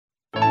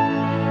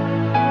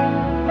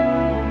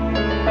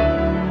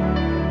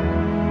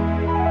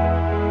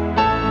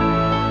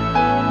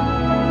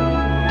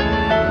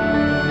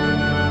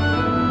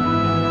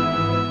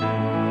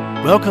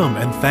Welcome,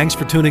 and thanks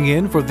for tuning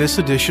in for this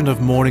edition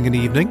of Morning and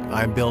Evening.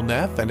 I'm Bill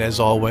Neff, and as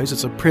always,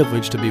 it's a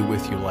privilege to be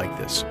with you like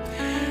this.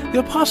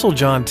 The Apostle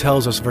John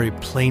tells us very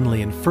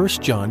plainly in 1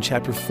 John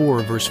chapter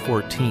 4, verse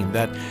 14,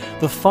 that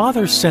the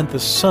Father sent the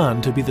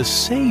Son to be the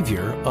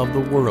Savior of the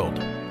world.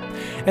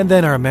 And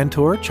then our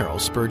mentor,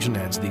 Charles Spurgeon,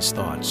 adds these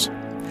thoughts.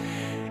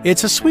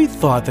 It's a sweet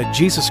thought that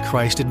Jesus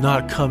Christ did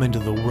not come into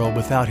the world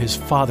without his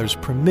Father's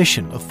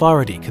permission,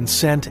 authority,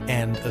 consent,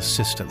 and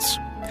assistance.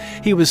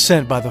 He was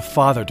sent by the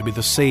Father to be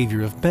the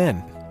Savior of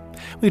men.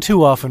 We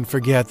too often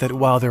forget that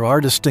while there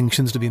are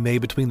distinctions to be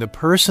made between the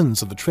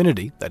persons of the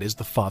Trinity, that is,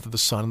 the Father, the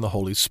Son, and the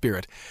Holy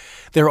Spirit,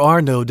 there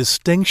are no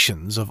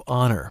distinctions of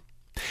honor.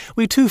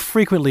 We too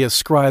frequently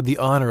ascribe the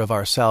honor of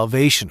our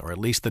salvation, or at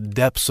least the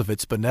depths of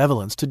its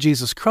benevolence, to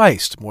Jesus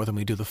Christ, more than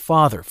we do the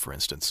Father, for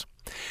instance.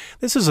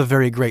 This is a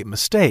very great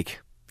mistake.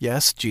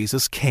 Yes,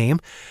 Jesus came,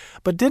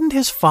 but didn't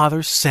his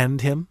Father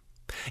send him?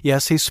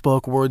 Yes, he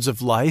spoke words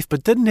of life,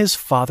 but didn't his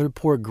Father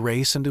pour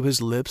grace into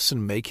his lips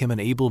and make him an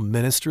able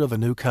minister of a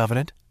new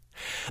covenant?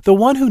 The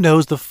one who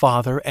knows the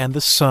Father and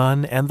the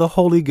Son and the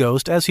Holy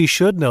Ghost as he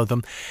should know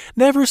them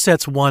never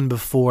sets one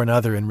before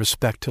another in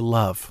respect to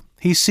love.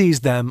 He sees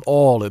them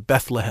all at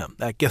Bethlehem,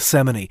 at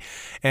Gethsemane,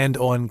 and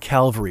on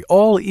Calvary,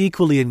 all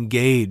equally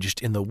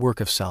engaged in the work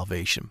of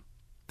salvation.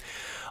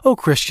 O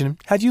Christian,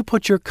 have you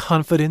put your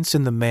confidence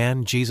in the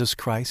man Jesus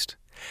Christ?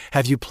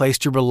 Have you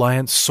placed your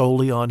reliance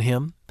solely on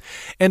him?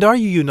 And are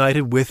you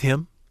united with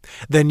him?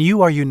 Then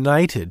you are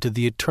united to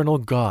the eternal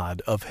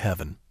God of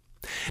heaven.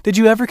 Did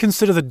you ever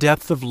consider the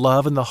depth of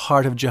love in the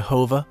heart of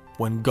Jehovah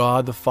when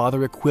God the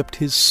Father equipped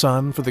his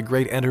Son for the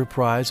great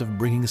enterprise of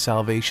bringing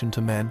salvation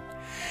to men?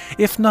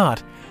 If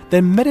not,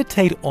 then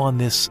meditate on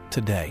this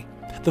today.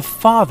 The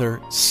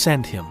Father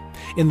sent him.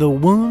 In the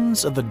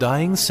wounds of the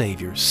dying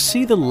Savior,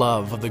 see the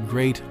love of the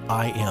great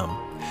I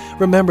Am.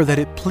 Remember that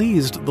it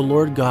pleased the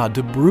Lord God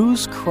to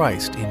bruise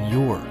Christ in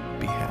your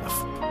behalf.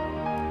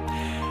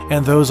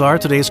 And those are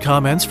today's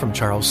comments from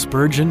Charles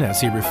Spurgeon as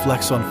he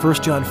reflects on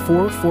 1 John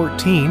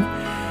 4:14.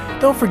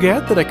 Don't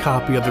forget that a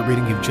copy of the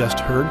reading you've just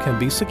heard can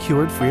be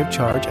secured free of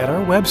charge at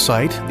our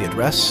website, the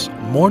address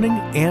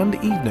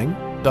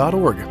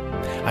morningandevening.org.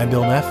 I'm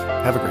Bill Neff.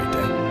 Have a great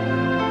day.